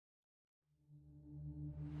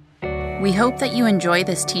We hope that you enjoy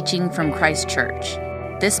this teaching from Christ Church.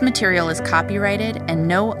 This material is copyrighted and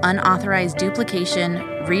no unauthorized duplication,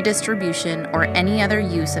 redistribution, or any other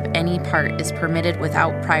use of any part is permitted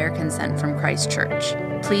without prior consent from Christ Church.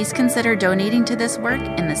 Please consider donating to this work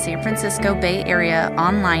in the San Francisco Bay Area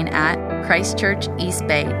online at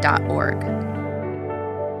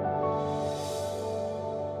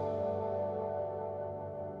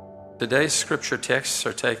christchurcheastbay.org. Today's scripture texts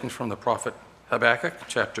are taken from the prophet Habakkuk,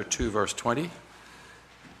 chapter 2, verse 20,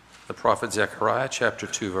 the prophet Zechariah, chapter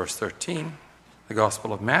 2, verse 13, the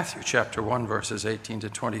Gospel of Matthew, chapter 1, verses 18 to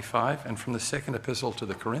 25, and from the second epistle to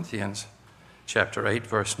the Corinthians, chapter 8,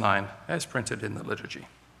 verse 9, as printed in the liturgy.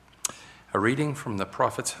 A reading from the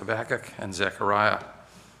prophets Habakkuk and Zechariah.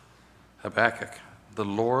 Habakkuk, the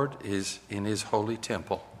Lord is in his holy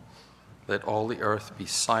temple. Let all the earth be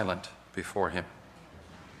silent before him.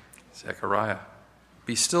 Zechariah,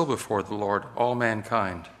 be still before the Lord, all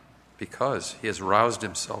mankind, because he has roused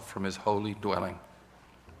himself from his holy dwelling.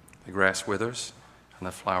 The grass withers and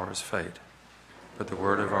the flowers fade, but the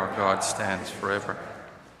word of our God stands forever.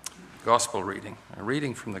 Gospel reading, a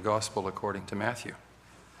reading from the Gospel according to Matthew.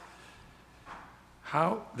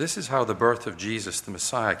 This is how the birth of Jesus the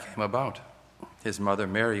Messiah came about. His mother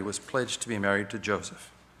Mary was pledged to be married to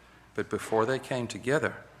Joseph, but before they came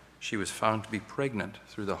together, she was found to be pregnant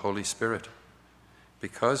through the Holy Spirit.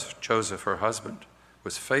 Because Joseph, her husband,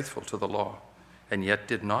 was faithful to the law and yet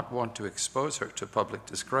did not want to expose her to public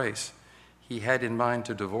disgrace, he had in mind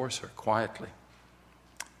to divorce her quietly.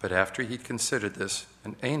 But after he'd considered this,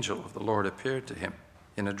 an angel of the Lord appeared to him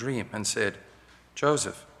in a dream and said,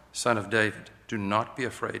 Joseph, son of David, do not be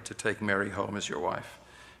afraid to take Mary home as your wife,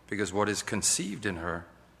 because what is conceived in her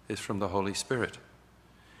is from the Holy Spirit.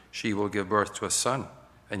 She will give birth to a son,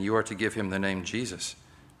 and you are to give him the name Jesus,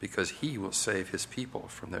 because he will save his people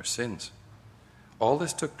from their sins. All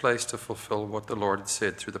this took place to fulfill what the Lord had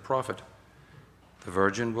said through the prophet. The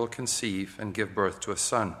virgin will conceive and give birth to a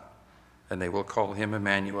son, and they will call him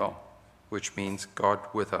Emmanuel, which means God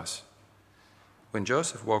with us. When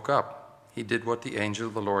Joseph woke up, he did what the angel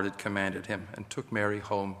of the Lord had commanded him and took Mary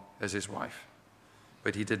home as his wife.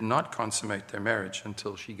 But he did not consummate their marriage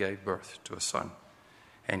until she gave birth to a son,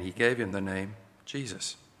 and he gave him the name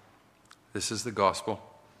Jesus. This is the gospel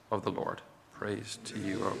of the Lord. Praise to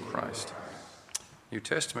you, O Christ. New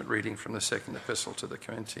Testament reading from the second epistle to the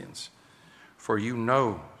Corinthians. For you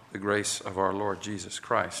know the grace of our Lord Jesus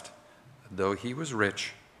Christ, that though he was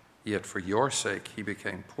rich, yet for your sake he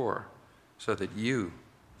became poor, so that you,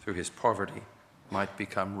 through his poverty, might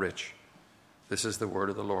become rich. This is the word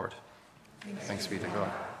of the Lord. Thanks be to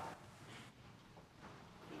God.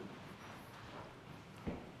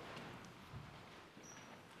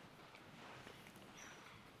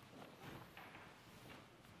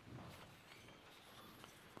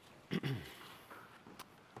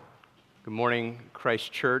 Good morning,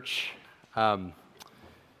 Christ Church.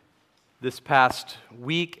 This past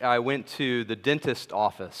week, I went to the dentist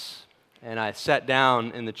office, and I sat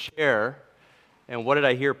down in the chair, and what did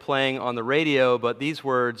I hear playing on the radio but these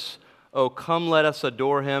words, "Oh, come, let us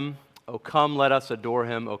adore him. Oh, come, let us adore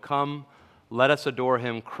him. Oh, come, let us adore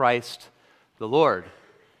him, Christ the Lord."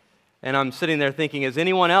 And I'm sitting there thinking, is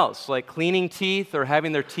anyone else, like cleaning teeth or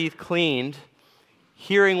having their teeth cleaned,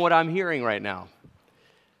 hearing what I'm hearing right now?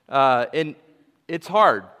 And it's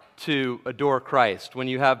hard to adore Christ when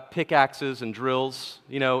you have pickaxes and drills,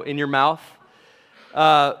 in your mouth.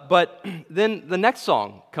 But then the next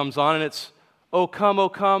song comes on, and it's, oh,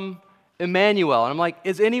 come, Emmanuel. And I'm like,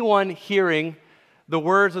 is anyone hearing the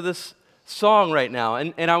words of this song right now?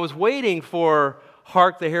 And I was waiting for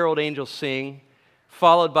Hark the Herald Angels Sing,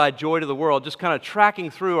 followed by Joy to the World, just kind of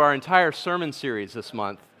tracking through our entire sermon series this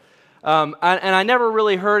month. And I never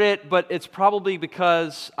really heard it, but it's probably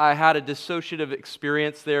because I had a dissociative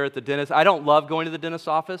experience there at the dentist. I don't love going to the dentist's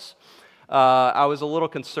office. I was a little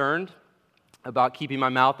concerned about keeping my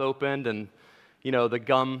mouth opened and, the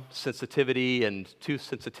gum sensitivity and tooth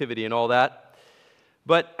sensitivity and all that.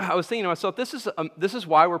 But I was thinking to myself, this is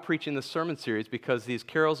why we're preaching this sermon series, because these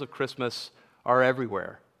carols of Christmas are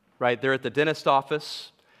everywhere, right? They're at the dentist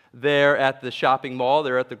office. They're at the shopping mall,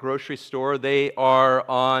 they're at the grocery store, they are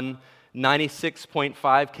on 96.5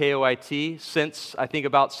 KOIT since, I think,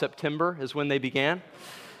 about September is when they began.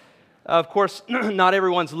 Of course, not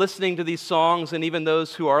everyone's listening to these songs, and even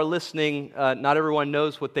those who are listening, not everyone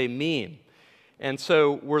knows what they mean. And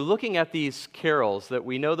so we're looking at these carols that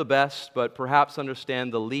we know the best, but perhaps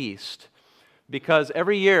understand the least, because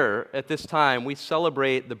every year at this time, we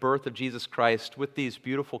celebrate the birth of Jesus Christ with these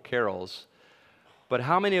beautiful carols. But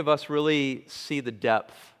how many of us really see the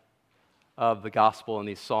depth of the gospel in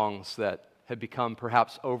these songs that have become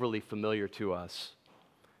perhaps overly familiar to us?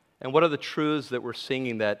 And what are the truths that we're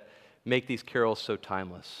singing that make these carols so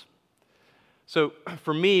timeless? So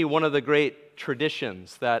for me, one of the great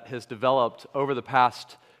traditions that has developed over the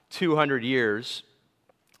past 200 years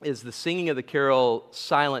is the singing of the carol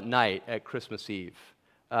Silent Night at Christmas Eve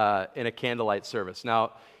in a candlelight service.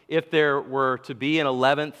 Now, if there were to be an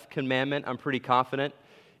 11th commandment, I'm pretty confident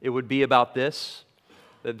it would be about this,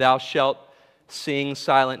 that thou shalt sing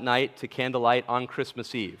Silent Night to candlelight on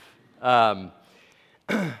Christmas Eve.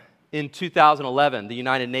 In 2011, the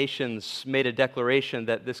United Nations made a declaration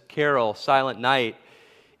that this carol, Silent Night,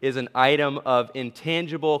 is an item of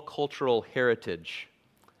intangible cultural heritage.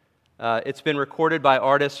 It's been recorded by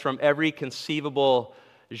artists from every conceivable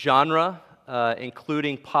genre,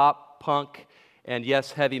 including pop, punk, and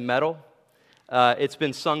yes, heavy metal. It's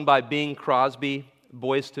been sung by Bing Crosby,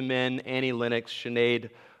 Boyz II Men, Annie Lennox,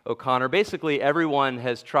 Sinead O'Connor. Basically, everyone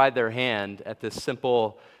has tried their hand at this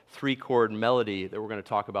simple three-chord melody that we're going to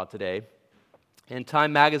talk about today. And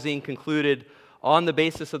Time magazine concluded, on the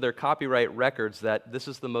basis of their copyright records, that this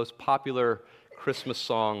is the most popular Christmas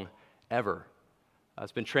song ever.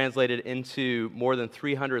 It's been translated into more than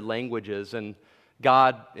 300 languages, and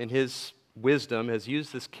God, in His wisdom, has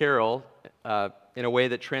used this carol in a way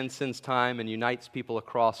that transcends time and unites people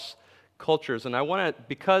across cultures. And I want to,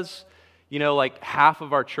 because, like half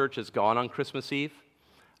of our church is gone on Christmas Eve,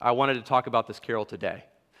 I wanted to talk about this carol today.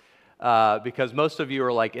 Because most of you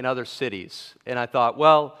are like in other cities. And I thought,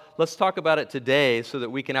 well, let's talk about it today so that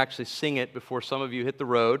we can actually sing it before some of you hit the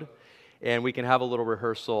road, and we can have a little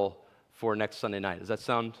rehearsal for next Sunday night. Does that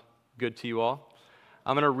sound good to you all?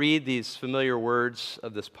 I'm going to read these familiar words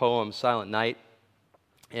of this poem, Silent Night,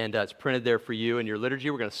 and it's printed there for you in your liturgy.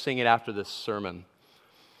 We're going to sing it after this sermon.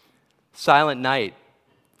 Silent night,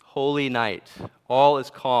 holy night, all is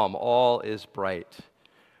calm, all is bright.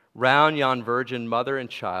 Round yon virgin mother and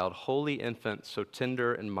child, holy infant, so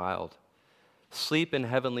tender and mild. Sleep in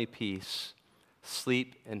heavenly peace,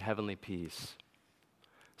 sleep in heavenly peace.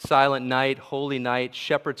 Silent night, holy night,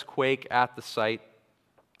 shepherds quake at the sight.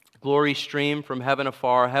 Glory stream from heaven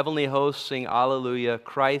afar, heavenly hosts sing Alleluia.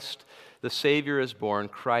 Christ the Savior is born,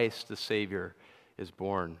 Christ the Savior is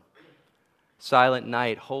born. Silent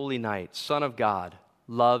night, holy night, Son of God,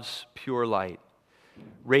 love's pure light.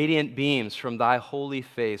 Radiant beams from thy holy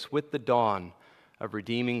face with the dawn of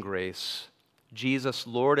redeeming grace. Jesus,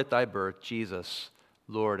 Lord at thy birth, Jesus,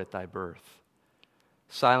 Lord at thy birth.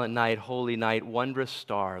 Silent night, holy night, wondrous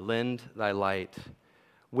star, lend thy light.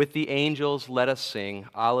 With the angels let us sing,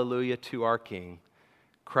 Alleluia to our King.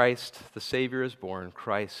 Christ the Savior is born,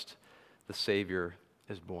 Christ the Savior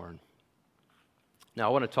is born. Now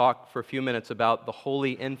I want to talk for a few minutes about the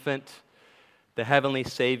holy infant, the heavenly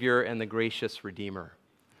Savior, and the gracious Redeemer.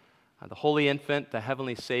 The holy infant, the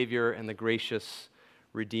heavenly Savior, and the gracious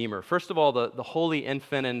Redeemer. First of all, the holy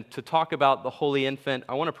infant, and to talk about the holy infant,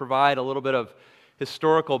 I want to provide a little bit of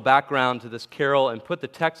historical background to this carol and put the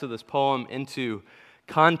text of this poem into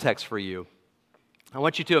context for you. I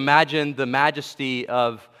want you to imagine the majesty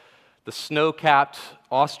of the snow-capped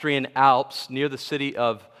Austrian Alps near the city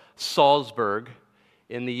of Salzburg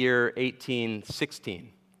in the year 1816.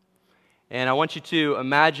 And I want you to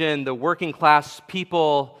imagine the working class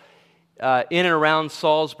people in and around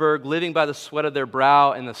Salzburg living by the sweat of their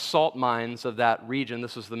brow in the salt mines of that region.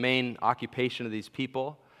 This was the main occupation of these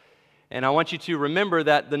people. And I want you to remember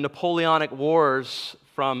that the Napoleonic Wars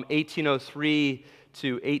from 1803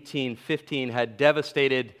 to 1815 had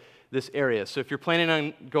devastated this area. So if you're planning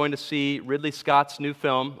on going to see Ridley Scott's new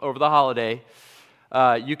film over the holiday,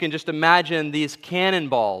 you can just imagine these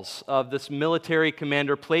cannonballs of this military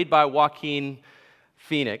commander played by Joaquin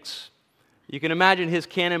Phoenix. You can imagine his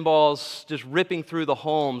cannonballs just ripping through the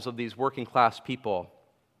homes of these working class people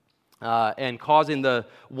and causing the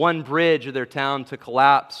one bridge of their town to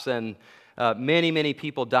collapse, and many, many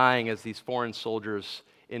people dying as these foreign soldiers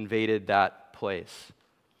invaded that place.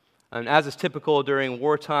 And as is typical during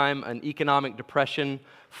wartime, an economic depression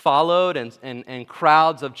followed, and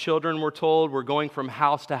crowds of children, we're told, were going from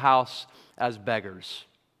house to house as beggars.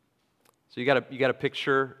 So you got a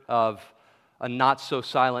picture of a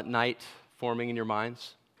not-so-silent night forming in your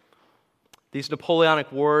minds. These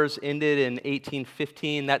Napoleonic Wars ended in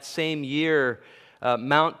 1815. That same year,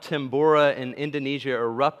 Mount Tambora in Indonesia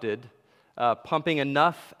erupted, pumping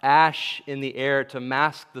enough ash in the air to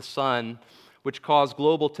mask the sun, which caused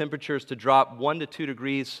global temperatures to drop 1 to 2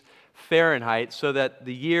 degrees Fahrenheit, so that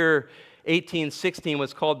the year 1816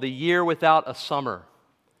 was called the year without a summer.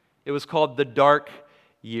 It was called the dark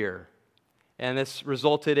year. And this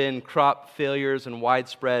resulted in crop failures and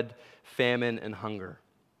widespread famine and hunger.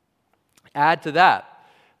 Add to that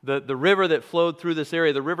The river that flowed through this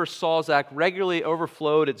area, the River Salzach, regularly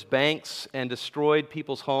overflowed its banks and destroyed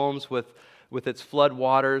people's homes with its flood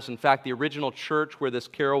waters. In fact, the original church where this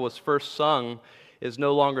carol was first sung is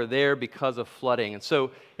no longer there because of flooding. And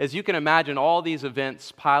so, as you can imagine, all these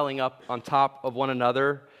events piling up on top of one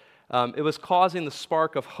another, it was causing the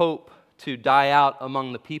spark of hope to die out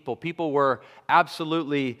among the people. People were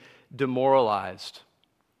absolutely demoralized,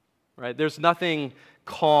 right? There's nothing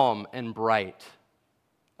calm and bright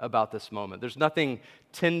about this moment. There's nothing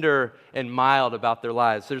tender and mild about their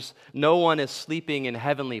lives. No one is sleeping in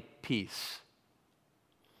heavenly peace.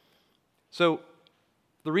 So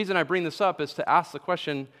the reason I bring this up is to ask the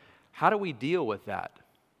question, how do we deal with that?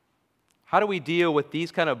 How do we deal with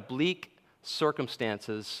these kind of bleak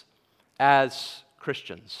circumstances as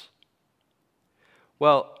Christians?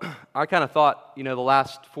 Well, I kind of thought, the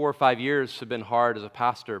last 4 or 5 years have been hard as a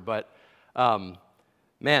pastor, but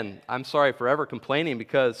man, I'm sorry for ever complaining,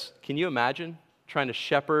 because can you imagine trying to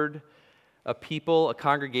shepherd a people, a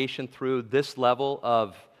congregation through this level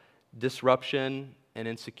of disruption and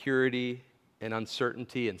insecurity and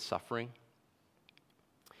uncertainty and suffering?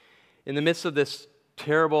 In the midst of this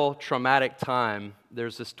terrible, traumatic time,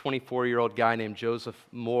 there's this 24-year-old guy named Joseph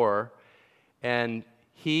Moore, and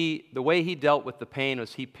the way he dealt with the pain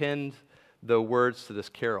was he penned the words to this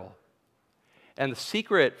carol. And the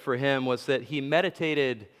secret for him was that he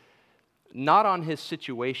meditated not on his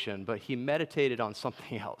situation, but he meditated on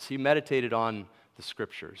something else. He meditated on the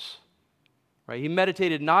Scriptures. Right? He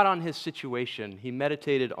meditated not on his situation, he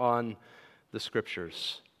meditated on the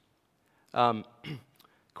Scriptures.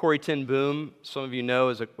 Corrie ten Boom, some of you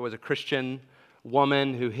know, was a Christian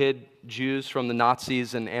woman who hid Jews from the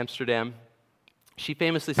Nazis in Amsterdam. She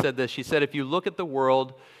famously said this. She said, "If you look at the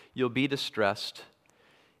world, you'll be distressed.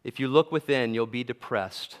 If you look within, you'll be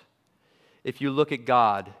depressed. If you look at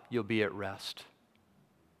God, you'll be at rest."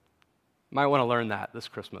 You might want to learn that this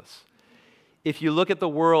Christmas. If you look at the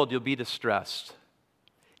world, you'll be distressed.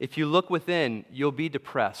 If you look within, you'll be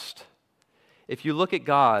depressed. If you look at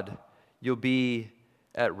God, you'll be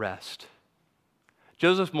at rest.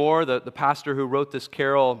 Joseph Moore, the pastor who wrote this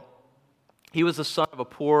carol, he was the son of a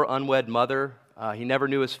poor, unwed mother. He never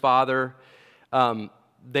knew his father.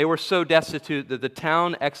 They were so destitute that the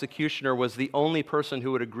town executioner was the only person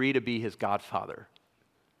who would agree to be his godfather.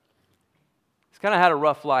 He's kind of had a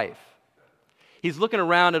rough life. He's looking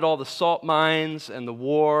around at all the salt mines and the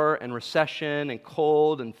war and recession and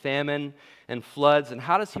cold and famine and floods, and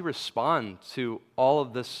how does he respond to all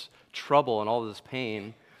of this trouble and all of this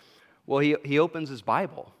pain? Well, he opens his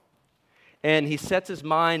Bible, and he sets his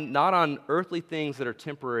mind not on earthly things that are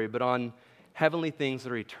temporary, but on heavenly things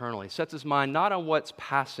that are eternal. He sets his mind not on what's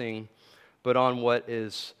passing, but on what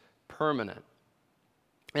is permanent.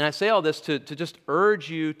 And I say all this to just urge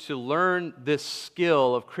you to learn this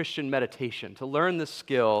skill of Christian meditation, to learn this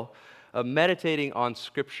skill of meditating on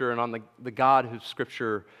Scripture and on the God who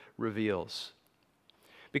Scripture reveals.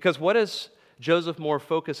 Because what does Joseph Moore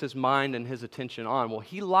focus his mind and his attention on? Well,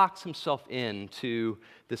 he locks himself into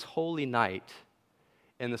this holy night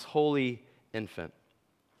and this holy infant.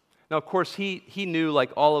 Now, of course, he knew,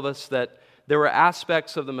 like all of us, that there were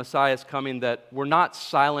aspects of the Messiah's coming that were not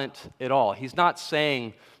silent at all. He's not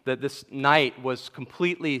saying that this night was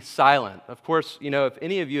completely silent. Of course, if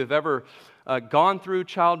any of you have ever gone through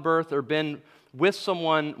childbirth or been with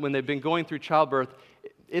someone when they've been going through childbirth,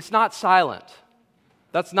 it's not silent.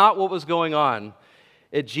 That's not what was going on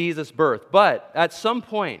at Jesus' birth. But at some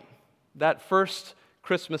point, that first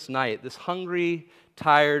Christmas night, this hungry,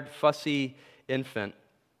 tired, fussy infant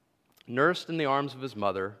nursed in the arms of his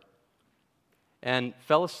mother and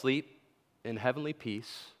fell asleep in heavenly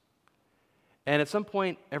peace. And at some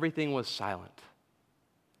point, everything was silent.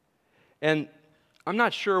 And I'm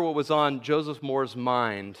not sure what was on Joseph Moore's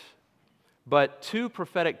mind, but 2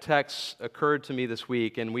 prophetic texts occurred to me this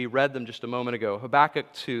week, and we read them just a moment ago.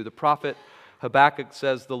 Habakkuk 2, the prophet Habakkuk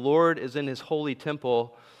says, "The Lord is in his holy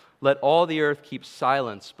temple. Let all the earth keep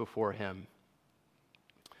silence before him."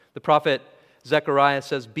 The prophet Zechariah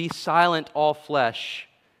says, "Be silent, all flesh,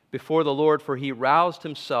 before the Lord, for he has roused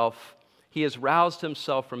himself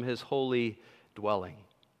from his holy dwelling."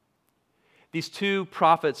 These 2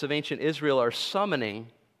 prophets of ancient Israel are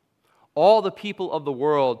summoning all the people of the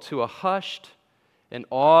world to a hushed and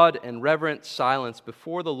awed and reverent silence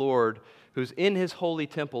before the Lord who's in his holy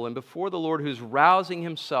temple, and before the Lord who's rousing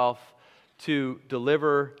himself to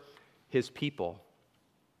deliver his people.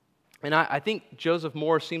 And I think Joseph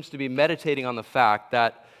Moore seems to be meditating on the fact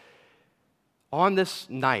that on this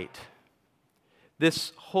night,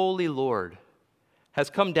 this holy Lord has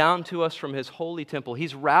come down to us from his holy temple.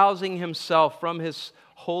 He's rousing himself from his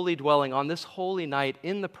holy dwelling on this holy night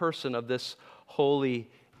in the person of this holy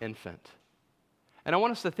infant. And I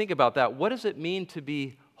want us to think about that. What does it mean to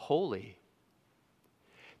be holy?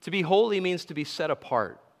 To be holy means to be set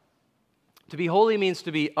apart. To be holy means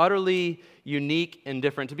to be utterly unique and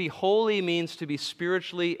different. To be holy means to be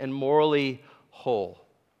spiritually and morally whole.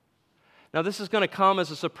 Now, this is going to come as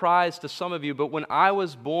a surprise to some of you, but when I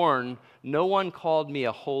was born, no one called me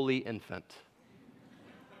a holy infant.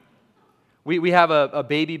 We have a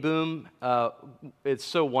baby boom. It's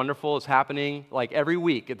so wonderful. It's happening like every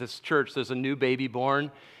week at this church. There's a new baby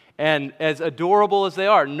born. And as adorable as they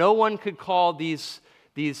are, no one could call these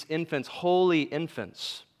infants holy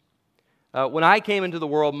infants. When I came into the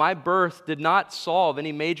world, my birth did not solve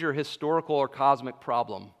any major historical or cosmic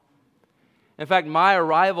problem. In fact, my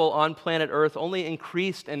arrival on planet Earth only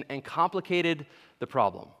increased and complicated the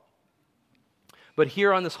problem. But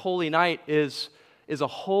here on this holy night is a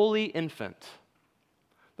holy infant.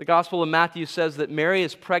 The Gospel of Matthew says that Mary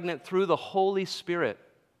is pregnant through the Holy Spirit,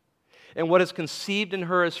 and what is conceived in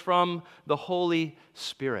her is from the Holy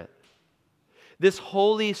Spirit. This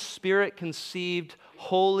Holy Spirit conceived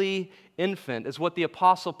holy infant is what the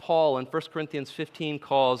Apostle Paul in 1 Corinthians 15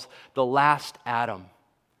 calls the last Adam.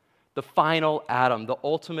 The final Adam, the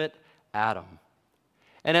ultimate Adam.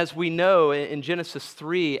 And as we know in Genesis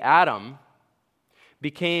 3, Adam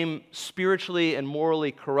became spiritually and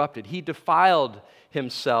morally corrupted. He defiled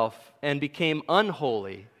himself and became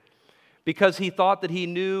unholy because he thought that he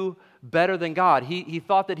knew better than God. He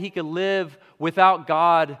thought that he could live without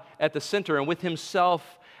God at the center and with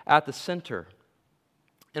himself at the center.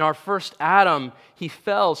 In our first Adam, he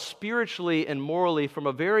fell spiritually and morally from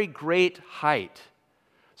a very great height,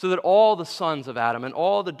 so that all the sons of Adam and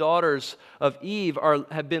all the daughters of Eve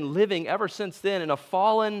have been living ever since then in a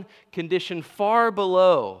fallen condition far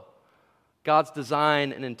below God's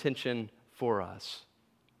design and intention for us.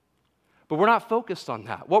 But we're not focused on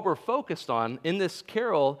that. What we're focused on in this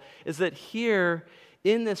carol is that here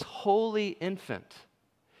in this holy infant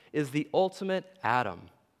is the ultimate Adam.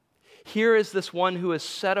 Here is this one who is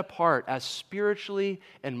set apart as spiritually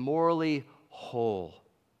and morally whole.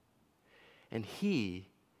 And he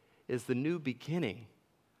is the new beginning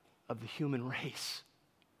of the human race.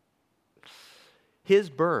 His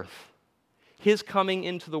birth, his coming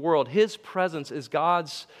into the world, his presence is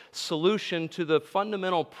God's solution to the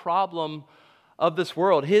fundamental problem of this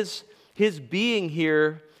world. His being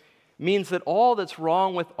here means that all that's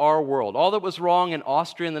wrong with our world, all that was wrong in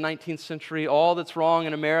Austria in the 19th century, all that's wrong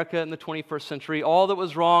in America in the 21st century, all that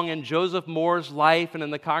was wrong in Joseph Moore's life and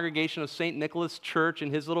in the congregation of St. Nicholas Church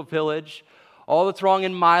in his little village, all that's wrong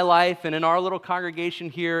in my life and in our little congregation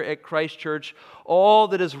here at Christ Church, all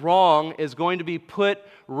that is wrong is going to be put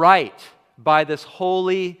right by this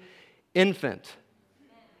holy infant.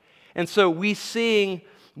 And so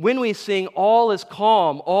when we sing, all is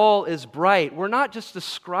calm, all is bright, we're not just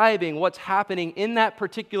describing what's happening in that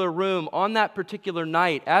particular room on that particular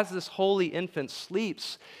night as this holy infant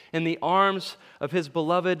sleeps in the arms of his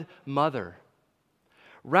beloved mother.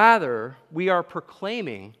 Rather, we are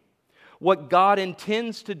proclaiming what God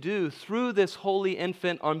intends to do through this holy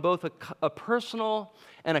infant on both a personal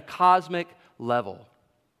and a cosmic level.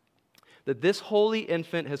 That this holy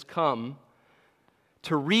infant has come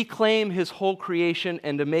to reclaim his whole creation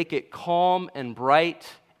and to make it calm and bright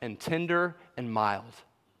and tender and mild.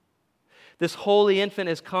 This holy infant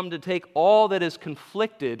has come to take all that is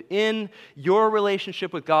conflicted in your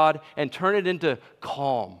relationship with God and turn it into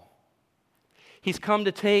calm. He's come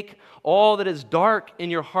to take all that is dark in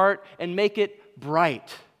your heart and make it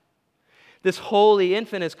bright. This holy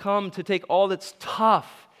infant has come to take all that's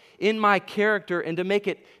tough in my character and to make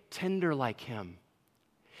it tender like him.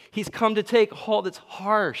 He's come to take all that's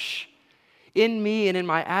harsh in me and in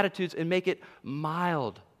my attitudes and make it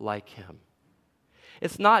mild like him.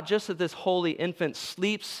 It's not just that this holy infant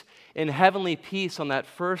sleeps in heavenly peace on that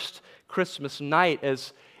first Christmas night,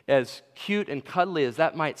 as cute and cuddly as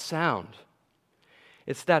that might sound.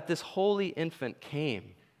 It's that this holy infant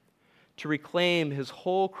came to reclaim his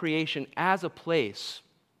whole creation as a place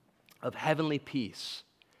of heavenly peace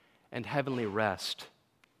and heavenly rest.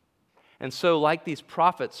 And so, like these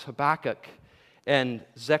prophets, Habakkuk and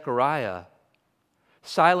Zechariah,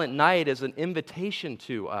 Silent Night is an invitation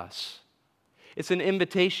to us. It's an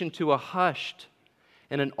invitation to a hushed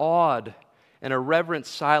and an awed and a reverent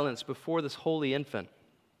silence before this holy infant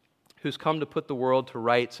who's come to put the world to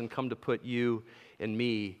rights and come to put you and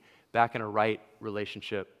me back in a right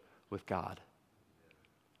relationship with God.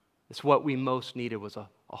 It's what we most needed was a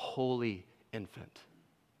holy infant.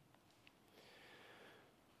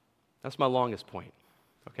 That's my longest point,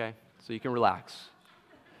 okay? So you can relax.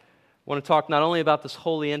 I want to talk not only about this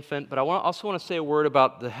holy infant, but I also want to say a word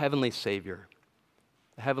about the heavenly Savior.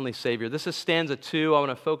 The heavenly Savior. This is stanza 2. I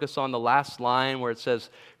want to focus on the last line where it says,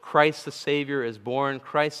 Christ the Savior is born.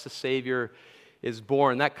 Christ the Savior is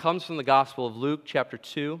born. That comes from the Gospel of Luke chapter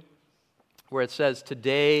 2, where it says,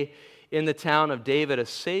 today in the town of David a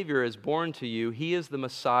Savior is born to you. He is the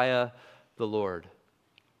Messiah, the Lord.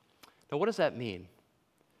 Now what does that mean?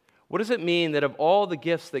 What does it mean that of all the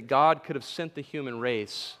gifts that God could have sent the human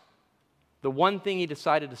race, the one thing He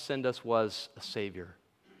decided to send us was a Savior?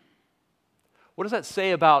 What does that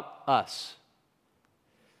say about us?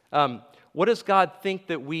 What does God think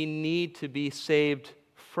that we need to be saved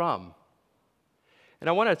from? And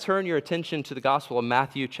I want to turn your attention to the Gospel of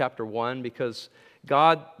Matthew chapter 1, because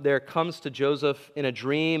God there comes to Joseph in a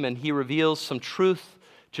dream, and He reveals some truth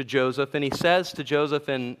to Joseph. And He says to Joseph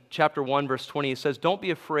in chapter 1, verse 20, He says, don't be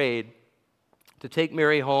afraid to take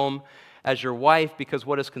Mary home as your wife, because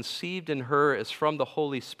what is conceived in her is from the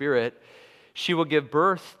Holy Spirit. She will give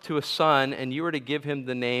birth to a son, and you are to give him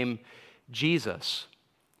the name Jesus.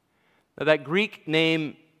 Now that Greek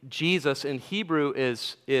name Jesus in Hebrew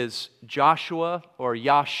is Joshua or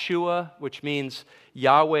Yahshua, which means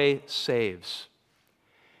Yahweh saves.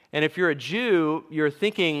 And if you're a Jew, you're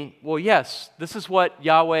thinking, well, yes, this is what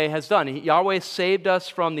Yahweh has done. Yahweh saved us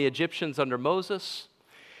from the Egyptians under Moses,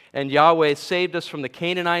 and Yahweh saved us from the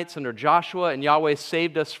Canaanites under Joshua, and Yahweh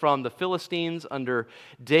saved us from the Philistines under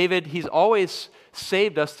David. He's always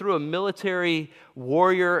saved us through a military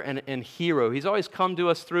warrior and hero. He's always come to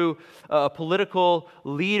us through a political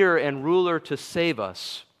leader and ruler to save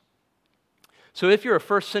us. So if you're a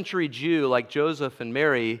first century Jew like Joseph and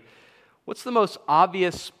Mary, what's the most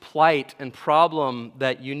obvious plight and problem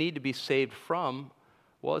that you need to be saved from?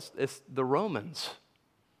 Well, it's the Romans.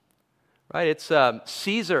 Right? It's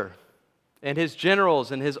Caesar and his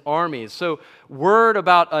generals and his armies. So word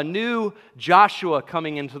about a new Joshua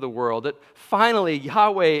coming into the world, that finally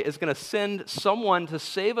Yahweh is going to send someone to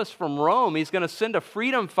save us from Rome. He's going to send a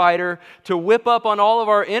freedom fighter to whip up on all of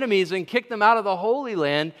our enemies and kick them out of the Holy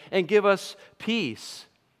Land and give us peace.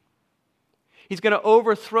 He's going to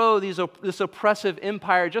overthrow this oppressive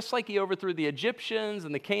empire just like He overthrew the Egyptians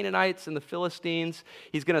and the Canaanites and the Philistines.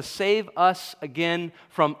 He's going to save us again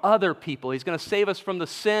from other people. He's going to save us from the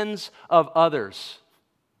sins of others.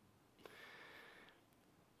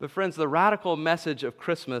 But friends, the radical message of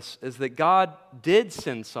Christmas is that God did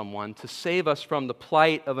send someone to save us from the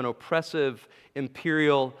plight of an oppressive,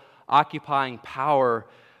 imperial, occupying power.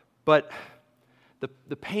 But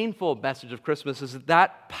the painful message of Christmas is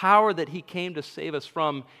that power that He came to save us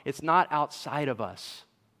from, it's not outside of us.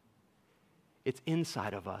 It's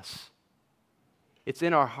inside of us. It's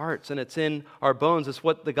in our hearts and it's in our bones. It's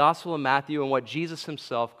what the Gospel of Matthew and what Jesus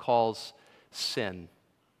Himself calls sin.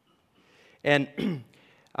 And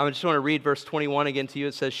I just want to read verse 21 again to you.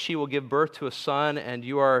 It says, she will give birth to a son, and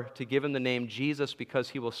you are to give him the name Jesus, because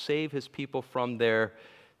he will save his people from their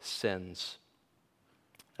sins.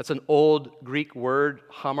 That's an old Greek word,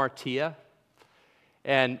 hamartia.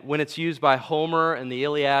 And when it's used by Homer in the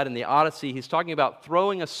Iliad and the Odyssey, he's talking about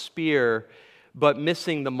throwing a spear but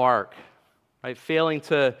missing the mark, right? Failing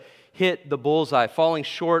to hit the bullseye, falling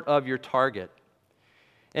short of your target.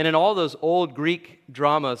 And in all those old Greek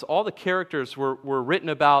dramas, all the characters were written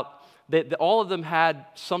about, all of them had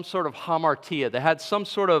some sort of hamartia. They had some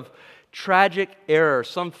sort of tragic error,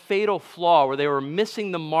 some fatal flaw where they were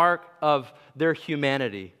missing the mark of their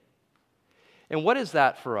humanity. And what is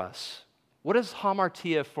that for us? What is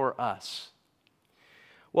hamartia for us?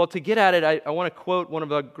 Well, to get at it, I want to quote one of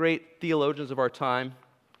the great theologians of our time,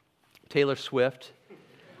 Taylor Swift.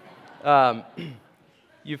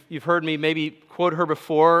 You've heard me maybe quote her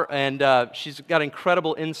before, and she's got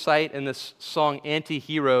incredible insight in this song,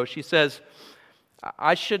 Anti-Hero. She says,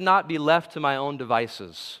 I should not be left to my own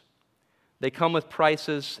devices. They come with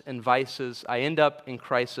prices and vices. I end up in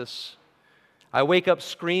crisis. I wake up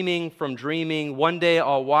screaming from dreaming. One day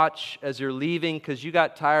I'll watch as you're leaving because you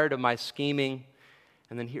got tired of my scheming.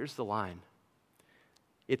 And then here's the line.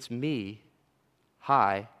 It's me.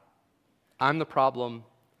 Hi. I'm the problem.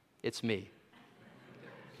 It's me.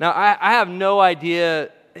 Now, I have no idea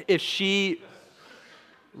if she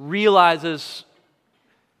realizes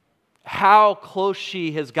how close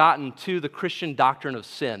she has gotten to the Christian doctrine of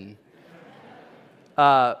sin.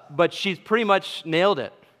 But she's pretty much nailed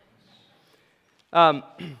it.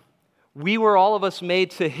 We were all of us made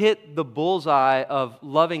to hit the bullseye of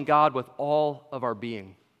loving God with all of our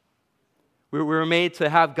being. We were made to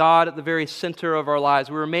have God at the very center of our lives.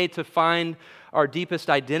 We were made to find our deepest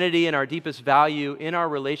identity and our deepest value in our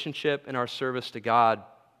relationship and our service to God.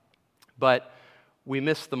 But we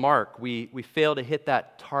miss the mark. We fail to hit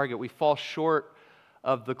that target. We fall short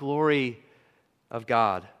of the glory of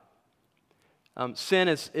God. Sin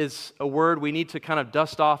is a word we need to kind of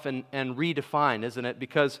dust off and redefine, isn't it?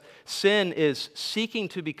 Because sin is seeking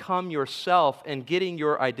to become yourself and getting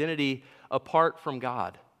your identity apart from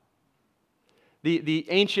God. The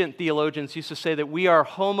ancient theologians used to say that we are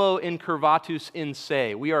homo incurvatus in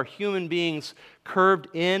se. We are human beings curved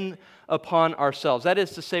in upon ourselves. That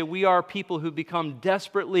is to say, we are people who become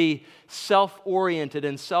desperately self-oriented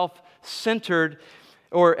and self-centered.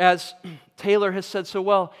 Or as Taylor has said so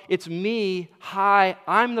well, it's me, hi,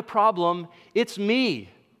 I'm the problem, it's me.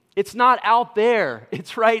 It's not out there,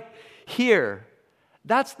 it's right here.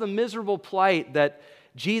 That's the miserable plight that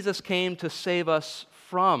Jesus came to save us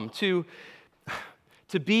from, to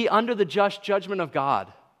be under the just judgment of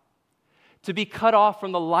God, to be cut off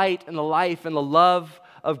from the light and the life and the love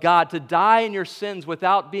of God, to die in your sins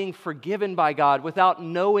without being forgiven by God, without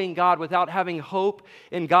knowing God, without having hope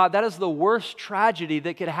in God. That is the worst tragedy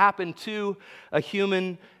that could happen to a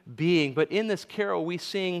human being. But in this carol, we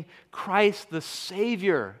sing, Christ the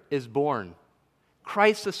Savior is born.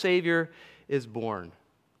 Christ the Savior is born.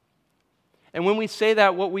 And when we say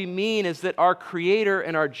that, what we mean is that our Creator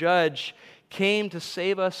and our Judge came to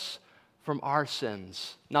save us from our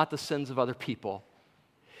sins, not the sins of other people.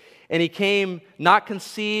 And He came not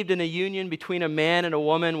conceived in a union between a man and a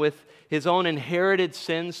woman with His own inherited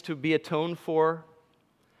sins to be atoned for.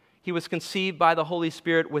 He was conceived by the Holy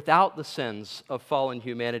Spirit without the sins of fallen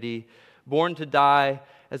humanity, born to die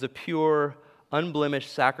as a pure,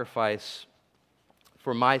 unblemished sacrifice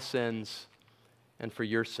for my sins and for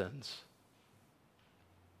your sins.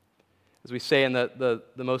 As we say in the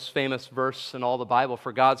most famous verse in all the Bible,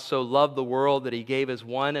 for God so loved the world that He gave His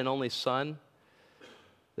one and only Son,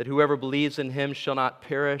 that whoever believes in Him shall not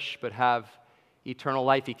perish but have eternal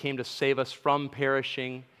life. He came to save us from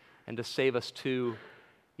perishing and to save us to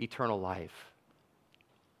eternal life.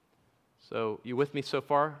 So, you with me so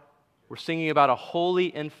far? We're singing about a holy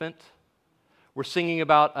infant. We're singing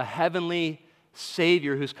about a heavenly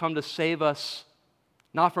Savior who's come to save us,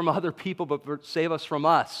 not from other people, but to save us from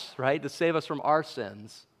us, right? To save us from our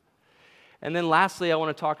sins. And then lastly, I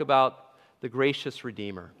want to talk about the gracious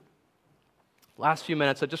Redeemer. Last few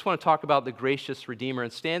minutes, I just want to talk about the gracious Redeemer. In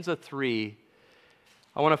stanza 3,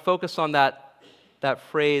 I want to focus on that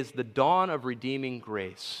phrase, the dawn of redeeming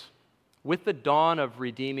grace. With the dawn of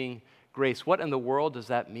redeeming grace, what in the world does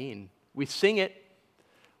that mean? We sing it.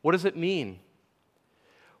 What does it mean?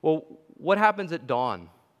 Well, what happens at dawn?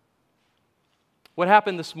 What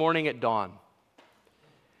happened this morning at dawn?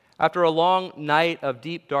 After a long night of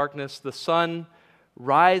deep darkness, the sun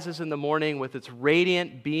rises in the morning with its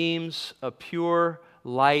radiant beams of pure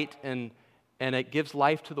light, and it gives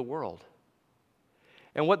life to the world.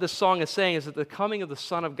 And what this song is saying is that the coming of the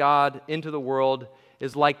Son of God into the world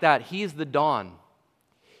is like that. He's the dawn.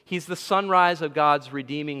 He's the sunrise of God's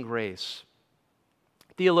redeeming grace.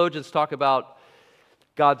 Theologians talk about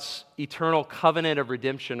God's eternal covenant of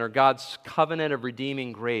redemption, or God's covenant of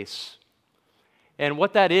redeeming grace. And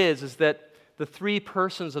what that is that the three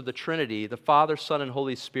persons of the Trinity, the Father, Son, and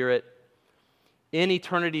Holy Spirit, in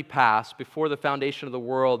eternity past, before the foundation of the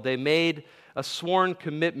world, they made a sworn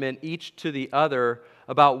commitment each to the other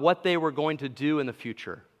about what they were going to do in the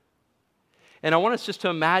future. And I want us just to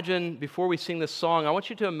imagine, before we sing this song, I want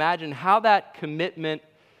you to imagine how that commitment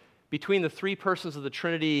between the three persons of the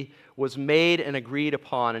Trinity was made and agreed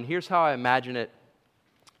upon. And here's how I imagine it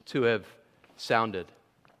to have sounded.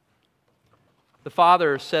 The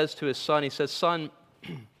Father says to His Son, He says, Son,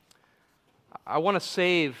 I want to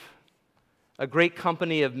save a great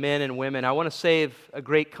company of men and women. I want to save a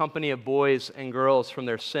great company of boys and girls from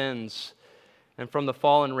their sins and from the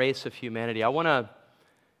fallen race of humanity. I want to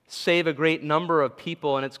save a great number of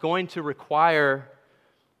people, and it's going to require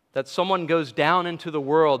that someone goes down into the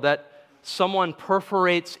world, that someone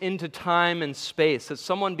perforates into time and space, that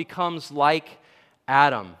someone becomes like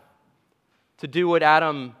Adam, to do what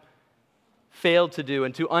Adam failed to do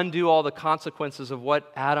and to undo all the consequences of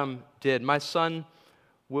what Adam did. My son,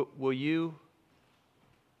 will you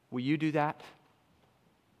do that?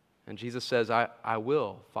 And Jesus says, I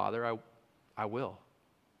will, Father, I will.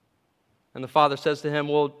 And the Father says to him,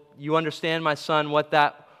 well, you understand, my son, what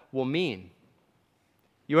that will mean.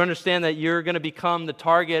 You understand that you're going to become the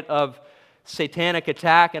target of satanic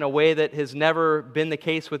attack in a way that has never been the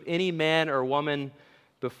case with any man or woman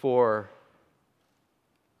before.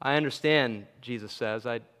 I understand, Jesus says.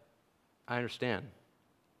 I understand.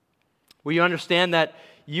 Will you understand that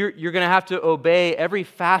you're going to have to obey every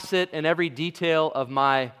facet and every detail of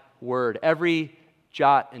my word, every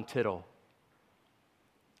jot and tittle?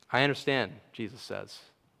 I understand, Jesus says.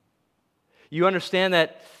 You understand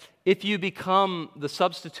that if you become the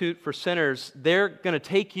substitute for sinners, they're going to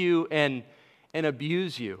take you and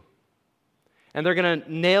abuse you. And they're going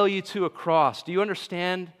to nail you to a cross. Do you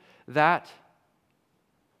understand that?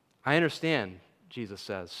 I understand, Jesus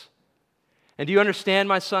says. And do you understand,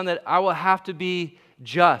 my son, that I will have to be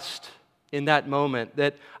just in that moment,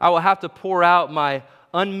 that I will have to pour out my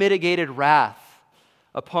unmitigated wrath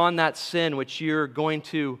upon that sin which you're going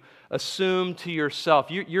to assume to yourself.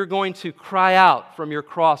 You're going to cry out from your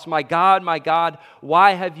cross, my God,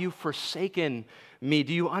 why have you forsaken me?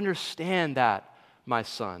 Do you understand that, my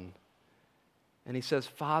son? And he says,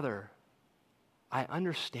 Father, I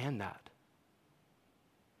understand that.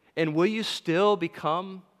 And will you still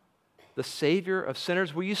become the Savior of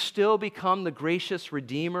sinners? Will you still become the gracious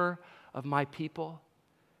Redeemer of my people?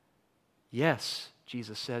 Yes,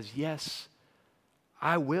 Jesus says, yes,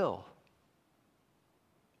 I will.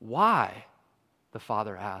 Why? The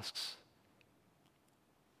Father asks.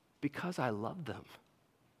 Because I love them,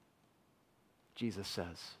 Jesus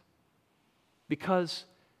says. Because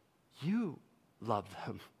you love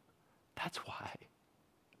them. That's why.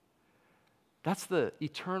 That's the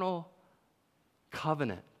eternal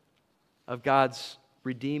covenant of God's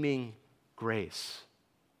redeeming grace.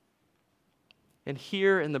 And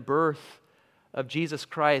here in the birth of Jesus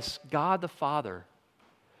Christ, God the Father,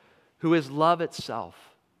 who is love itself,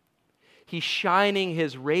 He's shining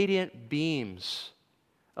His radiant beams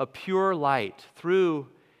of pure light through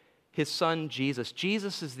His Son Jesus.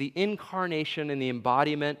 Jesus is the incarnation and the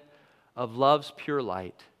embodiment of love's pure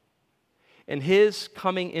light. And His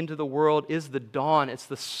coming into the world is the dawn, it's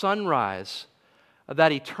the sunrise of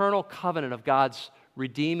that eternal covenant of God's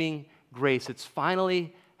redeeming grace. It's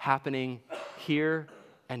finally happening here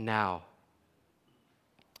and now.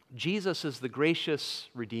 Jesus is the gracious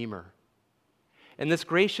Redeemer. And this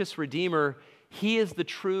gracious Redeemer, He is the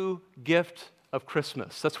true gift of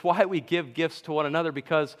Christmas. That's why we give gifts to one another,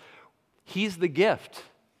 because He's the gift.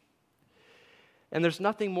 And there's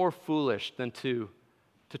nothing more foolish than to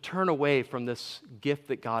turn away from this gift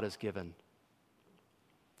that God has given.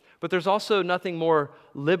 But there's also nothing more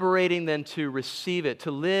liberating than to receive it,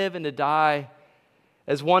 to live and to die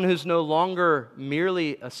as one who's no longer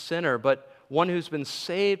merely a sinner, but one who's been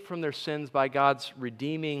saved from their sins by God's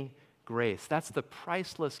redeeming grace. That's the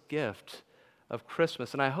priceless gift of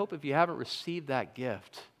Christmas. And I hope if you haven't received that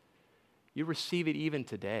gift, you receive it even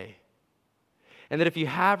today. And that if you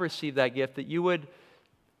have received that gift, that you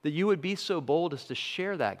would be so bold as to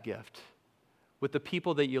share that gift with the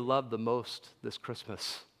people that you love the most this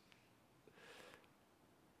Christmas.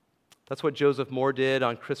 That's what Joseph Moore did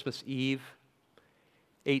on Christmas Eve,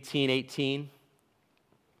 1818.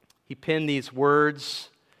 He penned these words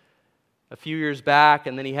a few years back,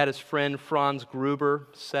 and then he had his friend Franz Gruber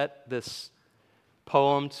set this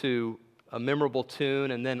poem to a memorable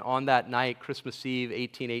tune, and then on that night, Christmas Eve,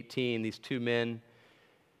 1818, these two men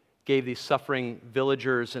gave these suffering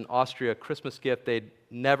villagers in Austria a Christmas gift they'd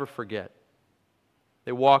never forget.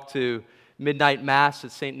 They walked to midnight mass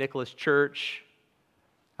at St. Nicholas Church.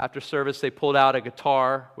 After service, they pulled out a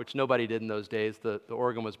guitar, which nobody did in those days. The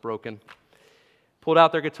organ was broken. Pulled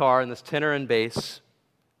out their guitar, and this tenor and bass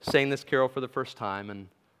sang this carol for the first time, and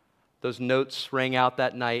those notes rang out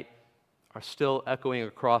that night, are still echoing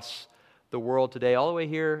across the world today, all the way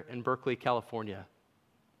here in Berkeley, California.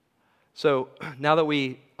 So now that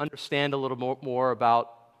we understand a little more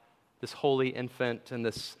about this holy infant and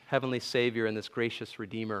this heavenly Savior and this gracious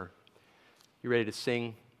Redeemer, you ready to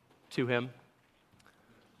sing to Him?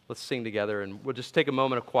 Let's sing together, and we'll just take a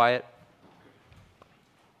moment of quiet.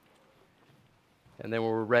 And then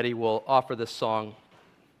when we're ready, we'll offer this song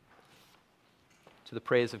to the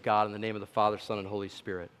praise of God in the name of the Father, Son, and Holy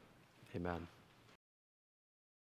Spirit. Amen.